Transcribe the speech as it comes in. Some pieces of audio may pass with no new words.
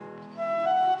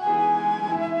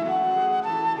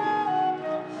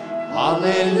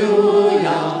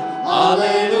Alleluia,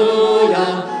 Alleluia,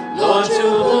 Lord, to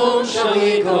whom shall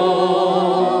we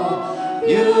go?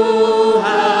 You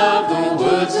have the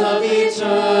words of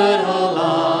eternal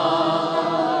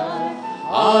life.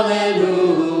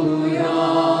 Alleluia.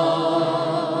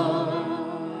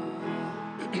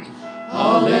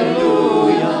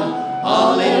 Alleluia,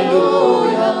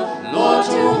 Alleluia, Lord,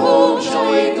 to whom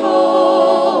shall we go?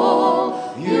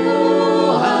 You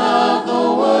have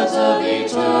the words of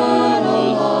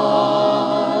eternal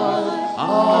life.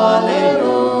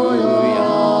 Alleluia,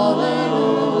 Alleluia.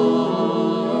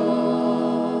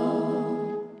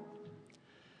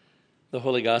 The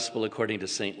Holy Gospel according to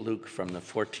St. Luke from the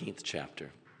 14th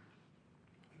chapter.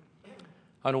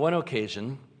 On one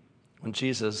occasion, when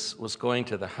Jesus was going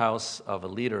to the house of a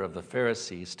leader of the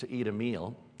Pharisees to eat a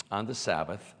meal on the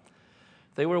Sabbath,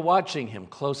 they were watching him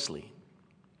closely.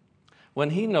 When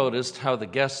he noticed how the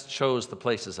guests chose the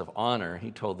places of honor,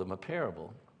 he told them a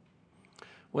parable.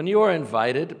 When you are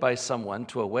invited by someone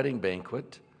to a wedding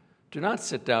banquet, do not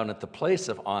sit down at the place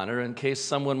of honor in case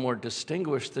someone more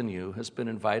distinguished than you has been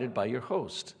invited by your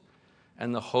host.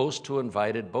 And the host who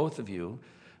invited both of you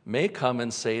may come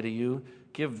and say to you,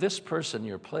 "Give this person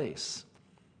your place."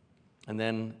 And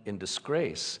then, in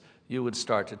disgrace, you would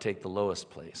start to take the lowest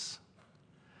place.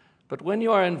 But when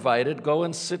you are invited, go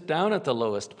and sit down at the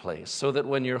lowest place, so that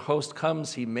when your host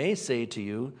comes, he may say to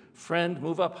you, "Friend,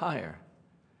 move up higher."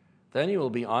 Then you will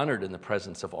be honored in the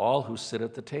presence of all who sit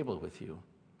at the table with you.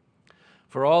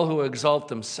 For all who exalt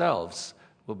themselves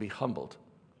will be humbled,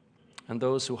 and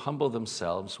those who humble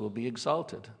themselves will be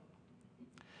exalted.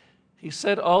 He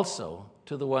said also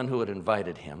to the one who had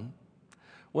invited him,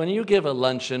 "When you give a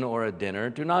luncheon or a dinner,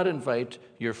 do not invite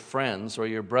your friends or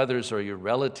your brothers or your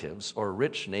relatives or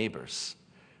rich neighbors,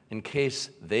 in case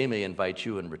they may invite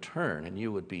you in return and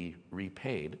you would be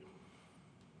repaid.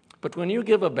 But when you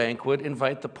give a banquet,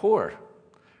 invite the poor,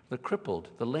 the crippled,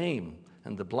 the lame,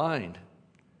 and the blind,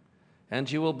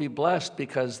 and you will be blessed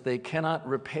because they cannot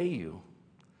repay you,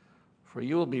 for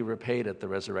you will be repaid at the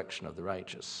resurrection of the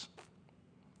righteous."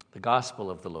 The Gospel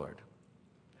of the Lord.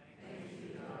 Thanks be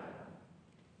to God.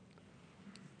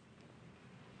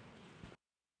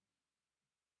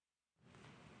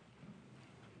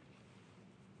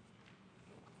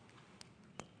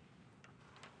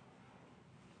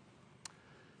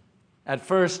 At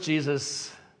first,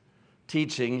 Jesus'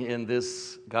 teaching in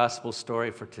this gospel story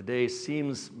for today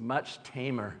seems much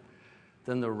tamer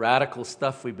than the radical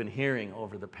stuff we've been hearing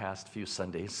over the past few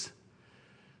Sundays.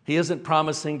 He isn't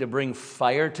promising to bring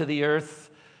fire to the earth.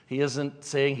 He isn't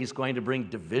saying he's going to bring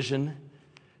division.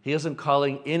 He isn't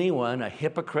calling anyone a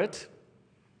hypocrite.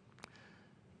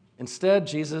 Instead,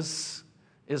 Jesus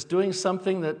is doing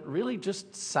something that really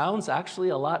just sounds actually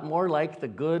a lot more like the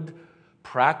good,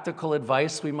 practical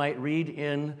advice we might read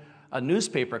in a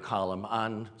newspaper column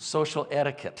on social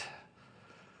etiquette.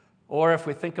 Or if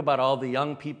we think about all the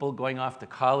young people going off to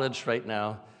college right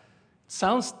now, it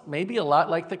sounds maybe a lot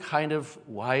like the kind of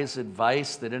wise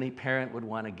advice that any parent would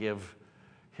want to give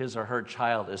his or her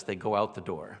child as they go out the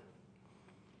door.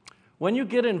 When you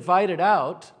get invited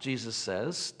out, Jesus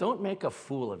says, don't make a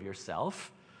fool of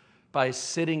yourself by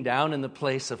sitting down in the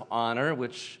place of honor,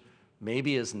 which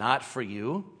maybe is not for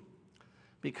you,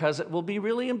 because it will be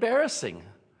really embarrassing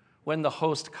when the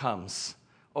host comes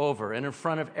over and in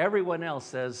front of everyone else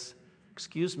says,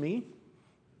 "Excuse me,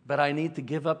 but I need to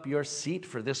give up your seat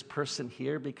for this person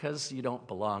here because you don't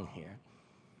belong here."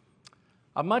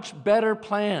 A much better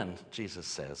plan, Jesus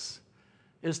says,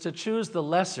 is to choose the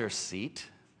lesser seat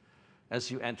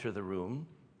as you enter the room.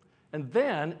 And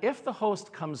then, if the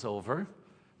host comes over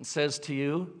and says to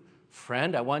you,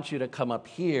 "Friend, I want you to come up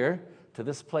here to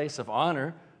this place of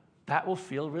honor," that will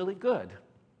feel really good.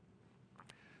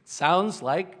 Sounds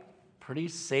like pretty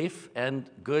safe and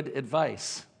good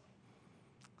advice.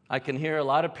 I can hear a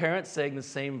lot of parents saying the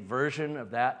same version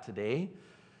of that today,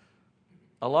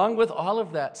 along with all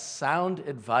of that sound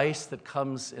advice that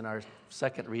comes in our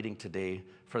second reading today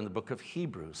from the book of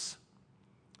Hebrews.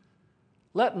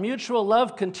 Let mutual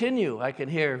love continue, I can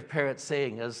hear parents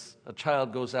saying as a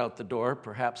child goes out the door,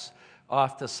 perhaps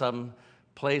off to some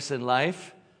place in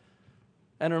life.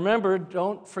 And remember,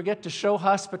 don't forget to show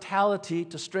hospitality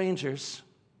to strangers.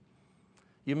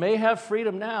 You may have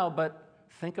freedom now, but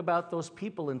think about those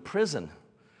people in prison,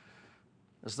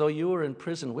 as though you were in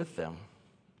prison with them.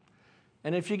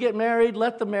 And if you get married,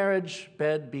 let the marriage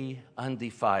bed be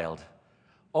undefiled.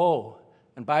 Oh,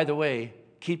 and by the way,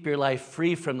 keep your life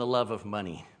free from the love of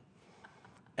money.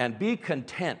 And be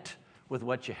content with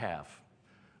what you have.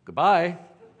 Goodbye.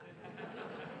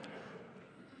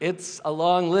 It's a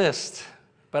long list,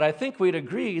 but I think we'd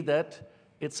agree that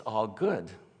it's all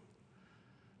good.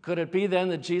 Could it be then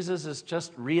that Jesus is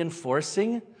just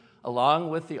reinforcing, along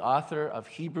with the author of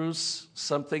Hebrews,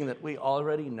 something that we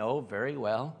already know very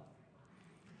well?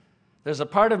 There's a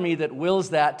part of me that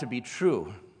wills that to be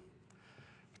true.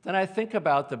 Then I think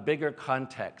about the bigger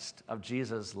context of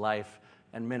Jesus' life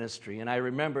and ministry, and I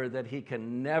remember that he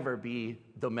can never be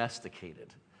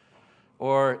domesticated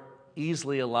or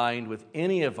easily aligned with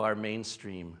any of our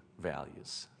mainstream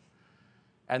values.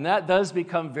 And that does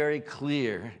become very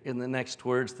clear in the next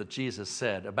words that Jesus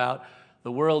said about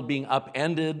the world being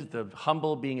upended, the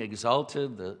humble being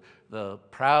exalted, the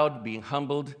proud being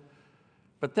humbled.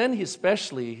 But then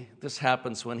this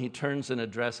happens when he turns and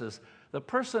addresses the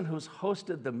person who's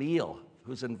hosted the meal,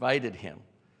 who's invited him.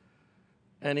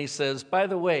 And he says, by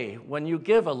the way, when you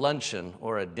give a luncheon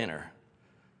or a dinner,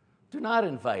 do not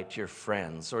invite your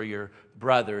friends or your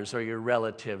brothers or your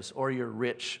relatives or your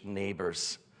rich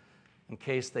neighbors, in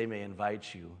case they may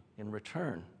invite you in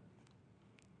return.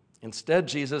 Instead,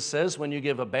 Jesus says, when you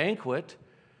give a banquet,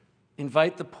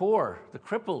 invite the poor, the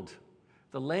crippled,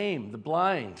 the lame, the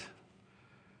blind,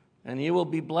 and you will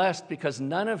be blessed because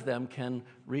none of them can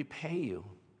repay you.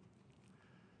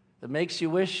 It makes you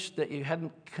wish that you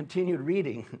hadn't continued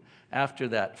reading after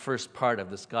that first part of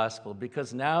this gospel,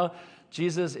 because now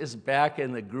Jesus is back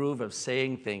in the groove of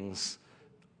saying things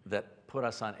that put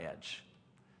us on edge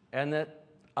and that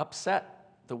upset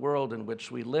the world in which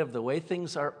we live, the way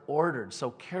things are ordered,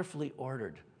 so carefully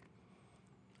ordered.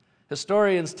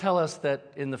 Historians tell us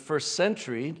that in the first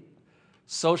century,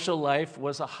 social life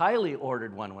was a highly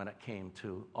ordered one when it came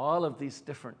to all of these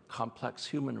different complex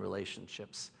human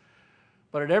relationships.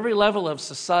 But at every level of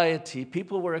society,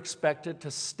 people were expected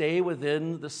to stay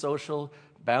within the social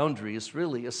boundaries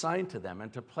really assigned to them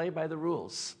and to play by the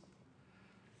rules.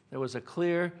 There was a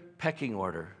clear pecking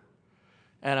order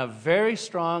and a very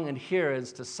strong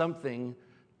adherence to something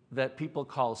that people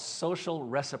call social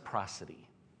reciprocity,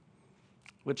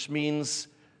 which means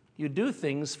you do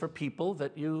things for people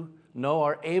that you know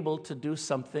are able to do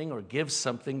something or give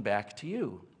something back to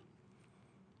you.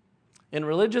 In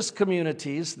religious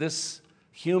communities, this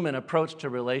human approach to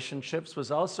relationships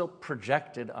was also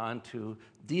projected onto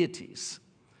deities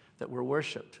that were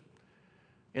worshipped.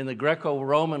 In the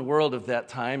Greco-Roman world of that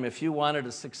time, if you wanted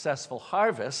a successful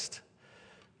harvest,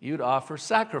 you'd offer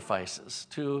sacrifices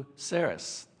to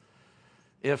Ceres.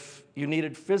 If you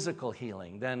needed physical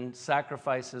healing, then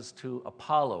sacrifices to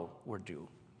Apollo were due.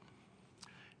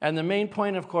 And the main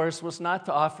point, of course, was not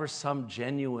to offer some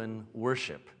genuine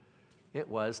worship. It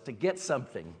was to get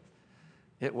something.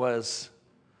 It was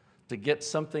to get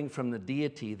something from the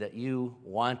deity that you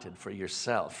wanted for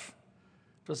yourself.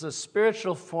 It was a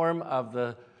spiritual form of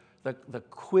the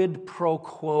quid pro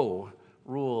quo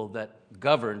rule that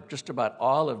governed just about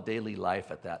all of daily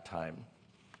life at that time.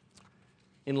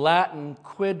 In Latin,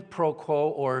 quid pro quo,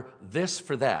 or this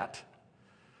for that,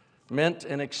 meant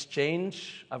an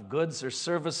exchange of goods or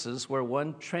services where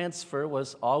one transfer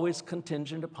was always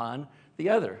contingent upon the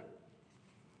other.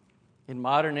 In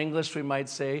modern English, we might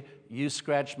say, you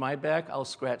scratch my back, I'll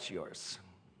scratch yours.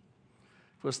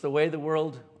 It was the way the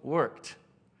world worked.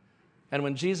 And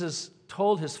when Jesus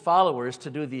told his followers to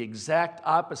do the exact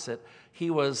opposite, he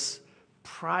was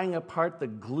prying apart the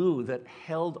glue that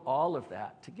held all of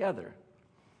that together.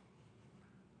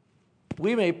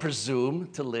 We may presume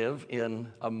to live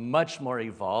in a much more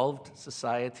evolved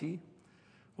society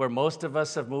where most of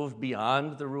us have moved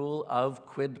beyond the rule of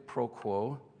quid pro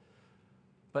quo,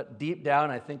 but deep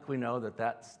down I think we know that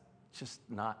that's just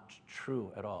not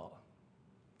true at all.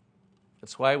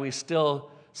 That's why we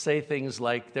still say things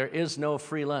like, there is no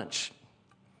free lunch.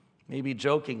 Maybe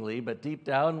jokingly, but deep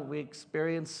down we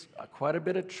experience quite a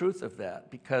bit of truth of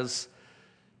that, because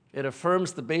it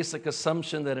affirms the basic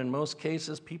assumption that in most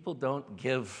cases people don't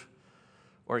give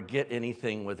or get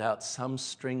anything without some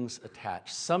strings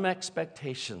attached, some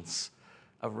expectations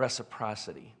of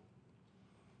reciprocity.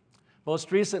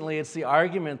 Most recently, it's the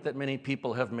argument that many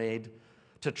people have made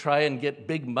to try and get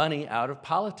big money out of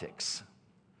politics.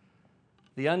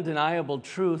 The undeniable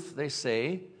truth, they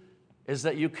say, is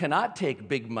that you cannot take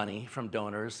big money from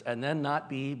donors and then not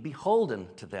be beholden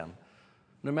to them,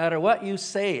 no matter what you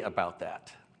say about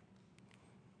that.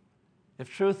 If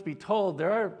truth be told,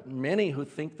 there are many who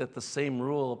think that the same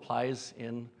rule applies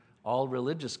in all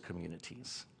religious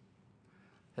communities.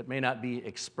 It may not be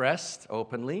expressed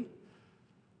openly,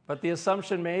 but the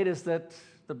assumption made is that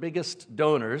the biggest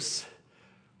donors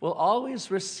will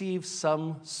always receive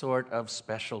some sort of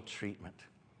special treatment.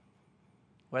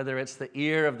 Whether it's the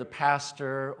ear of the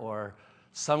pastor or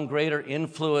some greater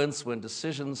influence when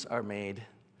decisions are made,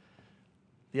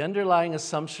 the underlying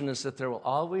assumption is that there will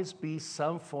always be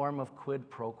some form of quid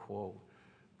pro quo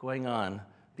going on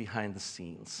behind the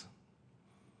scenes.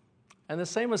 And the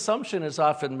same assumption is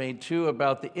often made, too,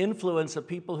 about the influence of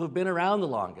people who've been around the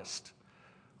longest,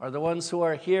 or the ones who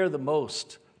are here the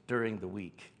most during the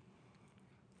week.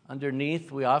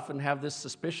 Underneath, we often have this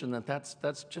suspicion that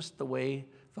that's just the way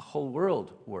the whole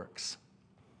world works.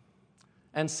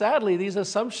 And sadly, these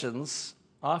assumptions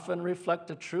often reflect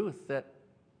a truth that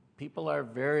people are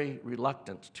very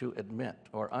reluctant to admit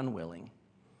or unwilling.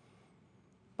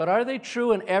 But are they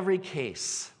true in every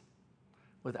case,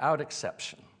 without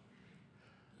exception?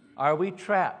 Are we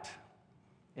trapped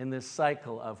in this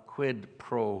cycle of quid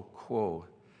pro quo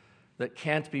that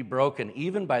can't be broken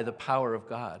even by the power of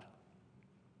God?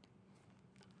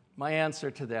 My answer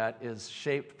to that is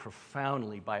shaped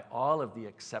profoundly by all of the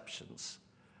exceptions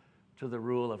to the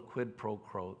rule of quid pro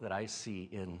quo that I see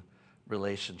in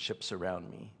relationships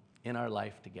around me, in our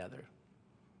life together.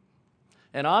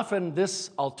 And often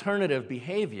this alternative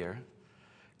behavior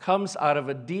comes out of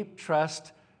a deep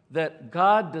trust that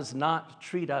God does not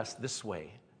treat us this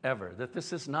way, ever, that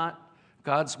this is not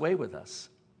God's way with us.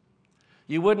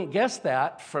 You wouldn't guess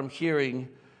that from hearing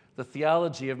the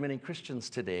theology of many Christians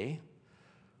today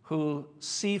who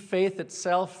see faith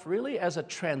itself really as a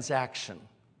transaction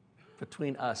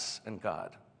between us and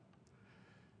God.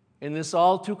 In this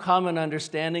all too common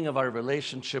understanding of our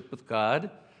relationship with God,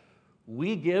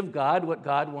 we give God what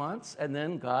God wants, and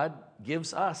then God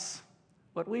gives us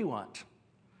what we want,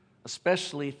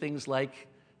 especially things like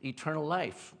eternal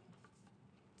life.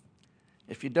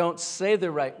 If you don't say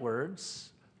the right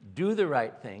words, do the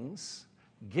right things,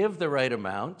 give the right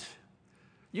amount,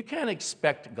 you can't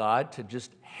expect God to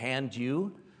just hand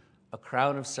you a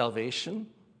crown of salvation.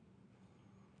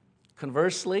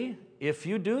 Conversely, if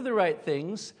you do the right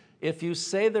things, if you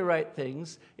say the right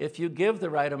things, if you give the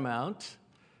right amount,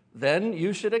 then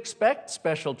you should expect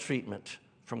special treatment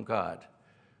from God.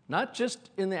 Not just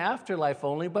in the afterlife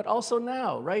only, but also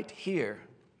now, right here.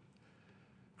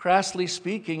 Crassly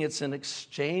speaking, it's an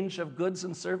exchange of goods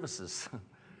and services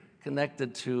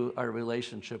connected to our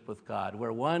relationship with God,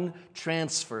 where one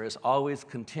transfer is always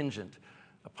contingent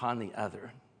upon the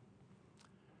other.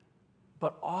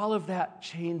 But all of that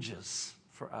changes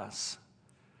for us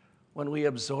when we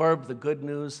absorb the good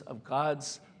news of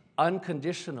God's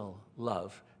unconditional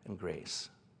love and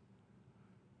grace.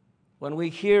 When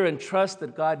we hear and trust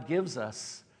that God gives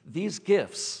us these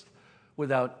gifts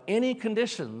without any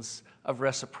conditions of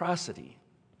reciprocity,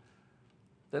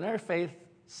 then our faith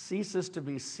ceases to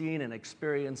be seen and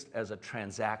experienced as a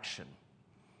transaction,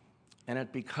 and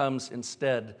it becomes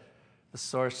instead the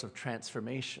source of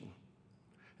transformation.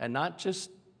 And not just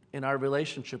in our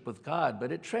relationship with God,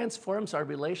 but it transforms our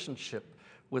relationship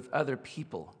with other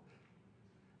people.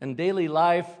 In daily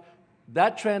life,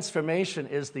 that transformation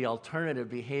is the alternative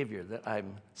behavior that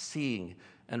I'm seeing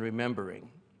and remembering.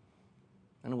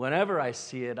 And whenever I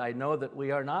see it, I know that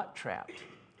we are not trapped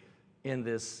in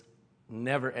this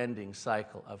never-ending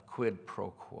cycle of quid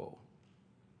pro quo.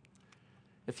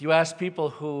 If you ask people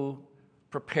who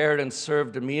prepared and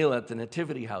served a meal at the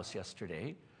Nativity House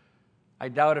yesterday, I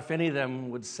doubt if any of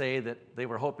them would say that they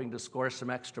were hoping to score some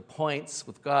extra points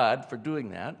with God for doing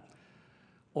that,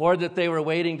 or that they were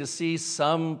waiting to see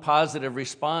some positive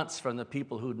response from the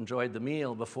people who'd enjoyed the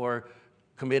meal before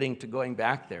committing to going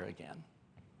back there again.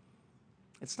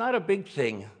 It's not a big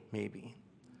thing, maybe,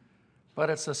 but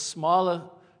it's a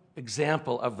small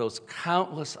example of those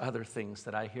countless other things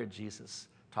that I hear Jesus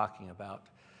talking about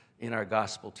in our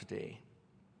gospel today.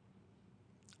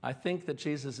 I think that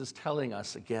Jesus is telling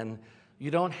us again, you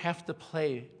don't have to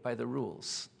play by the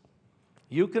rules.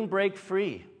 You can break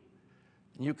free.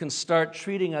 You can start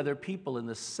treating other people in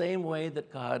the same way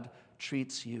that God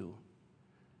treats you.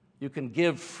 You can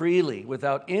give freely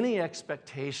without any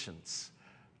expectations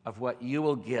of what you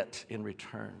will get in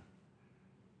return,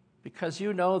 because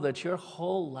you know that your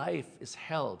whole life is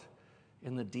held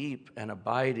in the deep and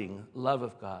abiding love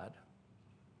of God.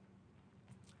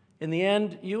 In the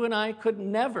end, you and I could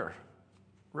never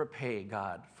repay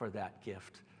God for that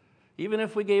gift, even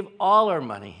if we gave all our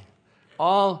money,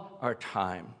 all our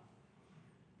time.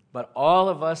 But all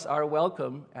of us are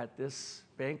welcome at this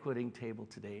banqueting table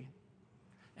today,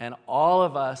 and all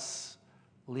of us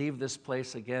leave this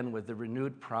place again with the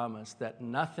renewed promise that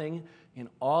nothing in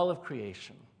all of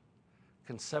creation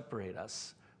can separate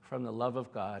us from the love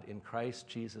of God in Christ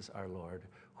Jesus our Lord,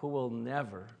 who will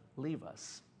never leave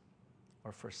us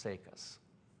or forsake us.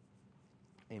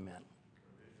 Amen.